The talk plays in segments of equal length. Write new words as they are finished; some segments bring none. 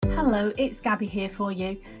Hello, it's Gabby here for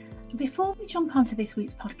you. Before we jump onto this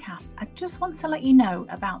week's podcast, I just want to let you know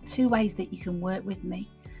about 2 ways that you can work with me.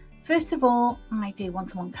 First of all, I do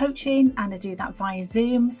one-to-one coaching and I do that via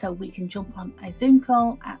Zoom, so we can jump on a Zoom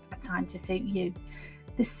call at a time to suit you.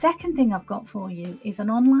 The second thing I've got for you is an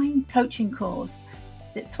online coaching course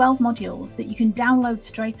that's 12 modules that you can download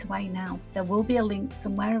straight away now. There will be a link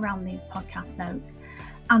somewhere around these podcast notes.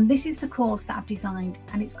 And this is the course that I've designed,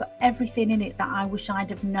 and it's got everything in it that I wish I'd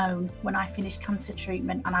have known when I finished cancer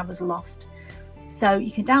treatment and I was lost. So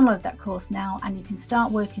you can download that course now and you can start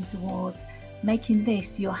working towards making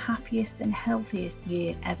this your happiest and healthiest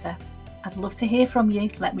year ever. I'd love to hear from you.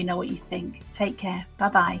 Let me know what you think. Take care.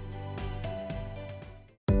 Bye-bye.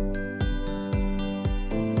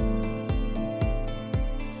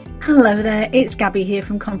 Hello there, it's Gabby here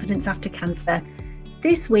from Confidence After Cancer.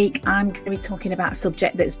 This week, I'm going to be talking about a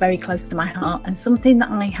subject that's very close to my heart and something that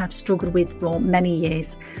I have struggled with for many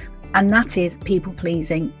years, and that is people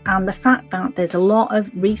pleasing. And the fact that there's a lot of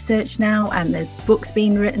research now and there's books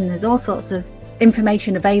being written, there's all sorts of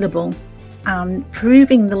information available and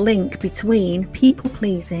proving the link between people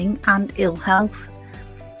pleasing and ill health.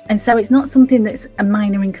 And so it's not something that's a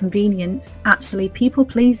minor inconvenience. Actually, people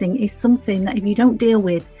pleasing is something that if you don't deal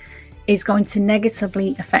with, is going to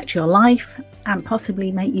negatively affect your life and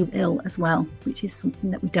possibly make you ill as well, which is something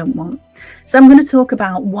that we don't want. So I'm going to talk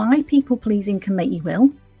about why people pleasing can make you ill,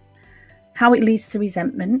 how it leads to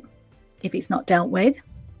resentment if it's not dealt with,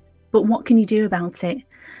 but what can you do about it?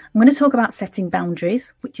 I'm going to talk about setting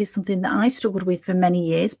boundaries, which is something that I struggled with for many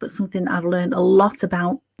years, but something that I've learned a lot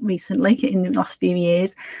about recently in the last few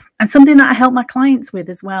years, and something that I help my clients with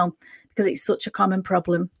as well, because it's such a common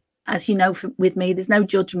problem. As you know, with me, there's no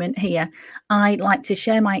judgment here. I like to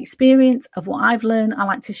share my experience of what I've learned. I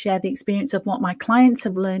like to share the experience of what my clients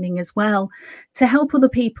are learning as well to help other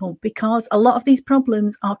people, because a lot of these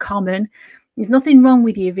problems are common. There's nothing wrong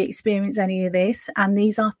with you if you experience any of this, and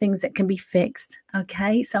these are things that can be fixed.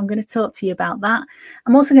 Okay, so I'm going to talk to you about that.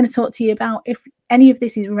 I'm also going to talk to you about if any of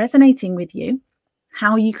this is resonating with you,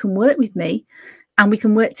 how you can work with me, and we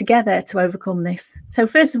can work together to overcome this. So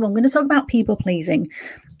first of all, I'm going to talk about people pleasing.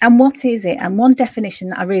 And what is it? And one definition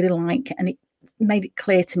that I really like, and it made it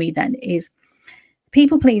clear to me then, is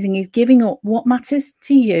people pleasing is giving up what matters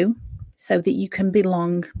to you so that you can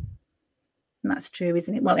belong. And that's true,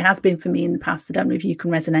 isn't it? Well, it has been for me in the past. I don't know if you can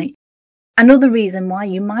resonate. Another reason why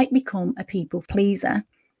you might become a people pleaser,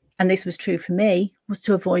 and this was true for me, was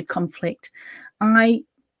to avoid conflict. I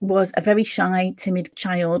was a very shy, timid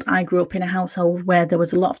child. I grew up in a household where there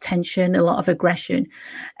was a lot of tension, a lot of aggression.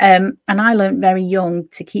 And I learned very young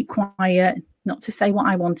to keep quiet, not to say what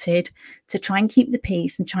I wanted, to try and keep the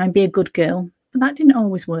peace and try and be a good girl. But that didn't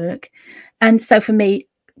always work. And so for me,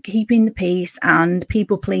 keeping the peace and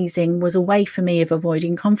people pleasing was a way for me of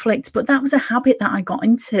avoiding conflict. But that was a habit that I got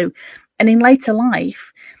into. And in later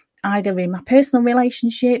life, either in my personal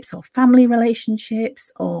relationships or family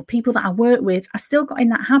relationships or people that I work with, I still got in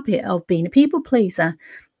that habit of being a people pleaser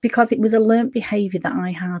because it was a learnt behaviour that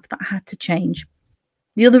I had to change.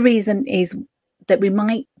 The other reason is that we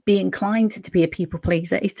might be inclined to be a people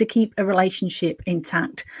pleaser is to keep a relationship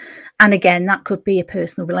intact. And again, that could be a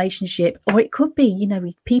personal relationship, or it could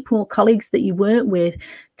be, people, colleagues that you work with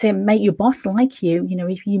to make your boss like you.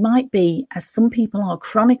 If you might be, as some people are,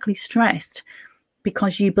 chronically stressed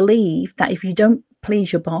because you believe that if you don't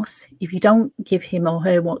please your boss, if you don't give him or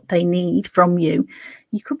her what they need from you,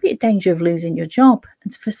 you could be at danger of losing your job.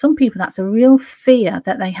 And for some people, that's a real fear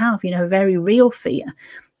that they have, a very real fear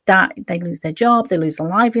that they lose their job, they lose their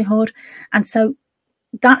livelihood. And so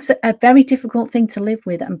that's a very difficult thing to live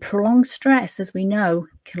with. And prolonged stress, as we know,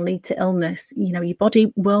 can lead to illness. Your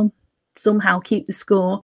body will somehow keep the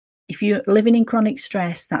score. If you're living in chronic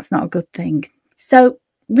stress, that's not a good thing. So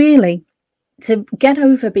really, to get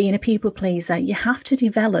over being a people pleaser, you have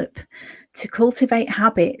to cultivate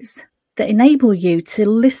habits that enable you to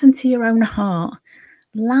listen to your own heart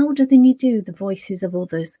louder than you do the voices of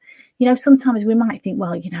others. Sometimes we might think,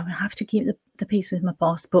 well, I have to keep the peace with my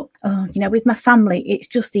boss, but, with my family, it's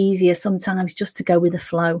just easier sometimes just to go with the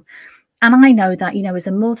flow. And I know that, as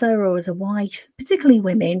a mother or as a wife, particularly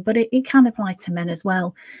women, but it can apply to men as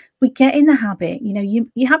well. We get in the habit,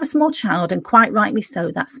 you have a small child, and quite rightly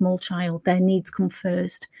so, that small child, their needs come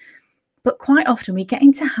first. But quite often we get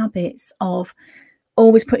into habits of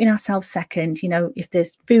always putting ourselves second. If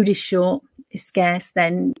there's food is short, is scarce,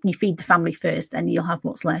 then you feed the family first and you'll have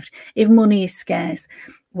what's left. If money is scarce,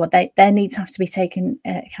 well, their needs have to be taken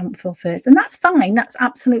account for first. And that's fine. That's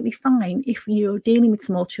absolutely fine if you're dealing with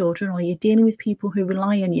small children or you're dealing with people who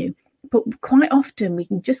rely on you. But quite often we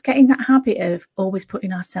can just get in that habit of always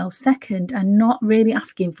putting ourselves second and not really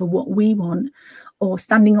asking for what we want or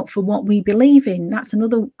standing up for what we believe in. That's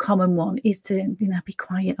another common one, is to, be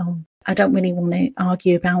quiet. Oh, I don't really want to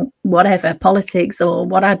argue about whatever, politics or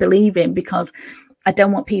what I believe in, because I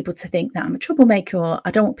don't want people to think that I'm a troublemaker, or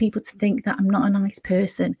I don't want people to think that I'm not a nice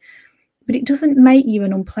person. But it doesn't make you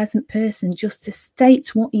an unpleasant person just to state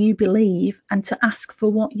what you believe and to ask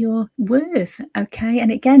for what you're worth, okay?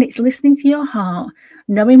 And again, it's listening to your heart,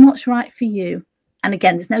 knowing what's right for you. And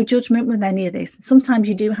again, there's no judgment with any of this. Sometimes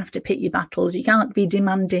you do have to pick your battles. You can't be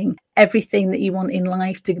demanding everything that you want in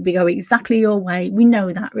life to go exactly your way. We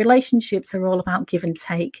know that. Relationships are all about give and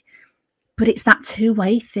take. But it's that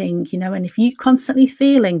two-way thing, and if you're constantly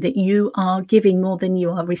feeling that you are giving more than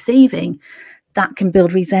you are receiving, that can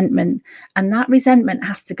build resentment, and that resentment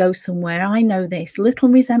has to go somewhere. I know this. Little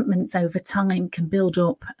resentments over time can build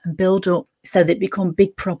up so that become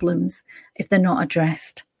big problems if they're not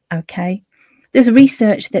addressed, okay? There's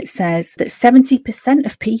research that says that 70%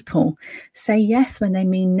 of people say yes when they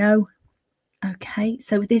mean no, okay?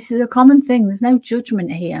 So this is a common thing. There's no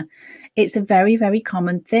judgment here. It's a very, very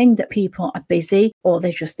common thing that people are busy, or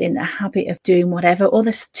they're just in the habit of doing whatever, or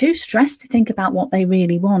they're too stressed to think about what they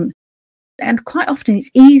really want. And quite often it's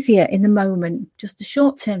easier in the moment, just a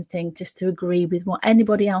short-term thing, just to agree with what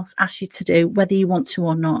anybody else asks you to do, whether you want to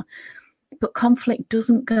or not. But conflict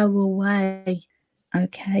doesn't go away,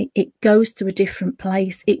 okay? It goes to a different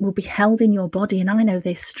place. It will be held in your body. And I know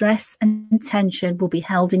this, stress and tension will be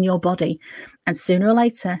held in your body, and sooner or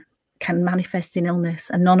later can manifest in illness.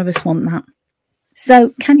 And none of us want that.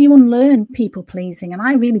 So can you unlearn people pleasing? And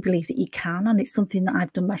I really believe that you can. And it's something that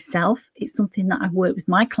I've done myself. It's something that I've worked with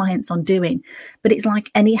my clients on doing. But it's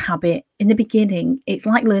like any habit. In the beginning, it's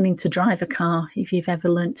like learning to drive a car. If you've ever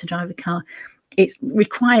learned to drive a car, it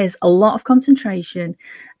requires a lot of concentration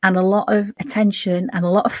and a lot of attention and a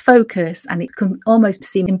lot of focus. And it can almost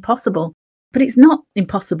seem impossible. But it's not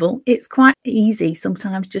impossible. It's quite easy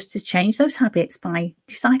sometimes just to change those habits by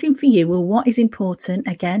deciding for you, well, what is important?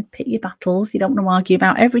 Again, pick your battles. You don't want to argue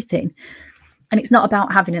about everything. And it's not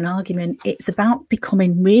about having an argument. It's about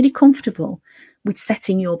becoming really comfortable with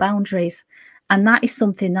setting your boundaries. And that is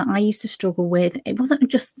something that I used to struggle with. It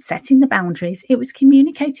wasn't just setting the boundaries. It was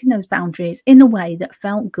communicating those boundaries in a way that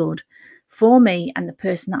felt good for me and the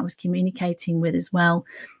person that I was communicating with as well.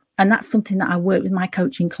 And that's something that I work with my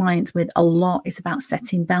coaching clients with a lot, is about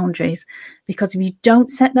setting boundaries. Because if you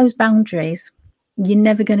don't set those boundaries, you're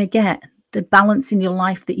never going to get the balance in your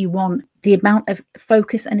life that you want, the amount of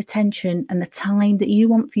focus and attention and the time that you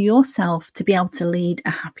want for yourself to be able to lead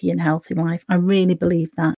a happy and healthy life. I really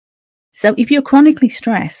believe that. So if you're chronically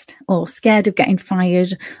stressed or scared of getting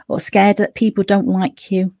fired or scared that people don't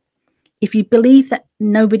like you, if you believe that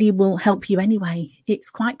nobody will help you anyway,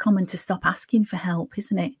 it's quite common to stop asking for help,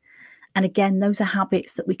 isn't it? And again, those are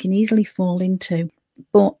habits that we can easily fall into.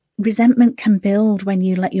 But resentment can build when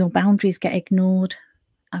you let your boundaries get ignored.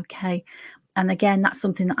 Okay. And again, that's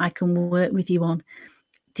something that I can work with you on.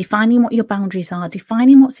 Defining what your boundaries are,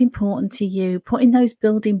 defining what's important to you, putting those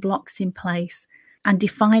building blocks in place and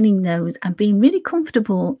defining those and being really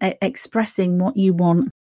comfortable at expressing what you want.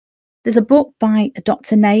 There's a book by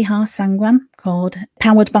Dr. Neha Sangwan called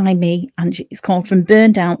Powered by Me, and it's called From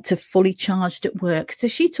Burned Out to Fully Charged at Work. So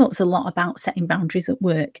she talks a lot about setting boundaries at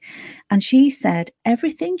work. And she said,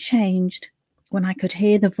 everything changed when I could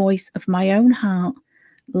hear the voice of my own heart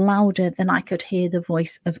louder than I could hear the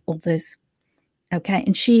voice of others. Okay,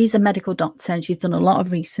 and she's a medical doctor and she's done a lot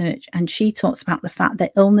of research, and she talks about the fact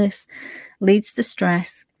that illness leads to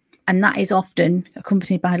stress, and that is often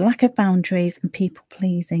accompanied by lack of boundaries and people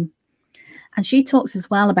pleasing. And she talks as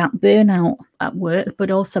well about burnout at work,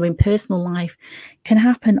 but also in personal life, can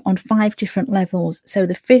happen on 5 different levels. So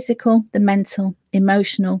the physical, the mental,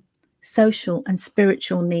 emotional, social, and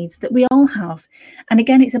spiritual needs that we all have. And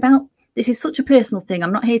again, it's about, this is such a personal thing.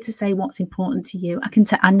 I'm not here to say what's important to you.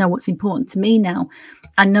 I know what's important to me now.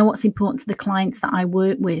 I know what's important to the clients that I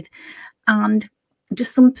work with. And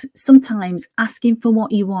just sometimes asking for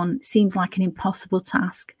what you want seems like an impossible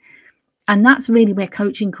task. And that's really where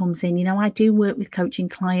coaching comes in. I do work with coaching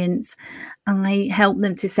clients. I help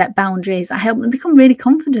them to set boundaries. I help them become really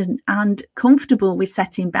confident and comfortable with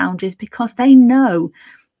setting boundaries, because they know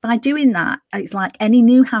by doing that, it's like any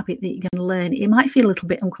new habit that you're going to learn. It might feel a little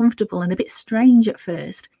bit uncomfortable and a bit strange at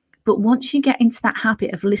first. But once you get into that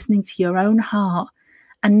habit of listening to your own heart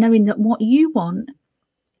and knowing that what you want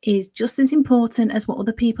is just as important as what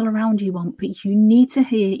other people around you want, but you need to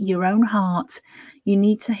hear your own heart. You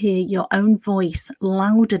need to hear your own voice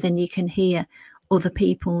louder than you can hear other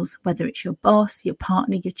people's, whether it's your boss, your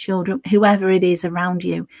partner, your children, whoever it is around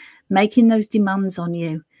you. making those demands on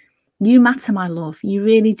you. You matter, my love. You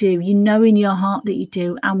really do. You know in your heart that you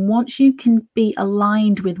do. And once you can be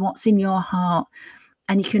aligned with what's in your heart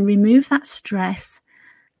and you can remove that stress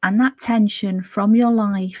and that tension from your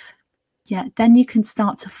life, then you can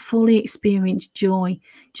start to fully experience joy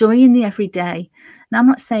in the everyday. Now, I'm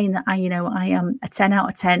not saying that I am a 10 out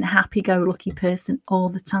of 10 happy-go-lucky person all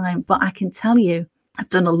the time, but I can tell you I've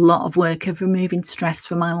done a lot of work of removing stress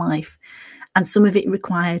from my life. And some of it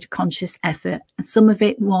required conscious effort. And some of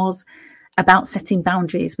it was about setting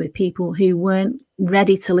boundaries with people who weren't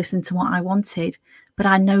ready to listen to what I wanted. But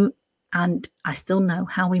I know, and I still know,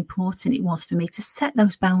 how important it was for me to set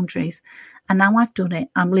those boundaries. And now I've done it.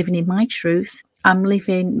 I'm living in my truth. I'm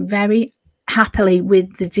living very happily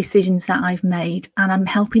with the decisions that I've made. And I'm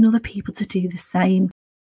helping other people to do the same.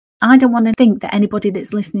 I don't want to think that anybody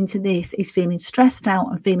that's listening to this is feeling stressed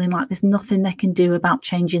out and feeling like there's nothing they can do about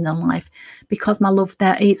changing their life, because, my love,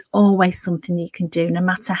 there is always something you can do, no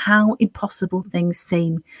matter how impossible things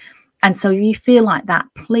seem. And so if you feel like that,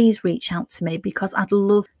 please reach out to me, because I'd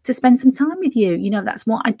love to spend some time with you. That's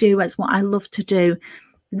what I do. That's what I love to do.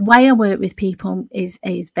 The way I work with people is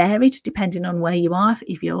varied depending on where you are.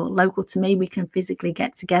 If you're local to me, we can physically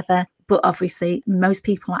get together. But obviously, most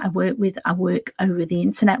people I work with, I work over the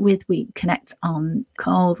internet with. We connect on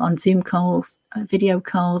calls, on Zoom calls, video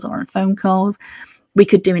calls, or on phone calls. We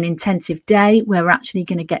could do an intensive day where we're actually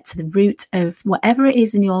going to get to the root of whatever it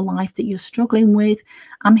is in your life that you're struggling with.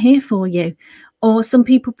 I'm here for you. Or some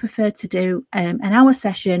people prefer to do an hour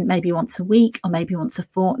session, maybe once a week or maybe once a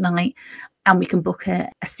fortnight. And we can book a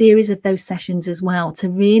series of those sessions as well to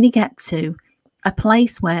really get to a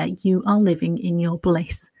place where you are living in your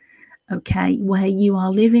bliss, okay? Where you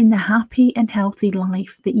are living the happy and healthy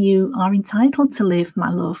life that you are entitled to live, my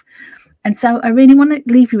love. And so I really want to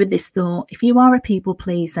leave you with this thought. If you are a people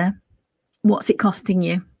pleaser, what's it costing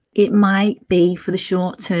you? It might be for the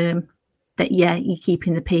short term that, you're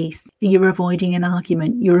keeping the peace. You're avoiding an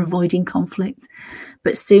argument. You're avoiding conflict.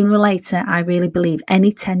 But sooner or later, I really believe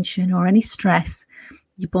any tension or any stress,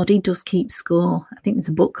 your body does keep score. I think there's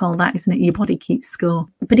a book called that, isn't it? Your body keeps score.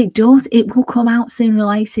 But it does. It will come out sooner or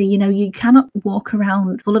later. You cannot walk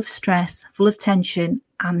around full of stress, full of tension,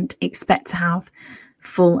 and expect to have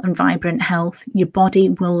full and vibrant health. Your body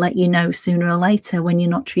will let you know sooner or later when you're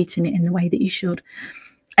not treating it in the way that you should.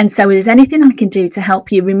 And so if there's anything I can do to help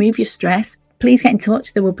you remove your stress, please get in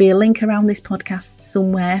touch. There will be a link around this podcast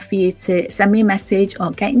somewhere for you to send me a message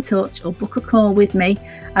or get in touch or book a call with me.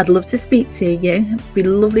 I'd love to speak to you. It'd be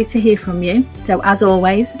lovely to hear from you. So as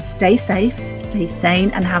always, stay safe, stay sane,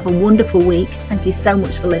 and have a wonderful week. Thank you so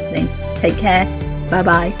much for listening. Take care.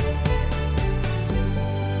 Bye-bye.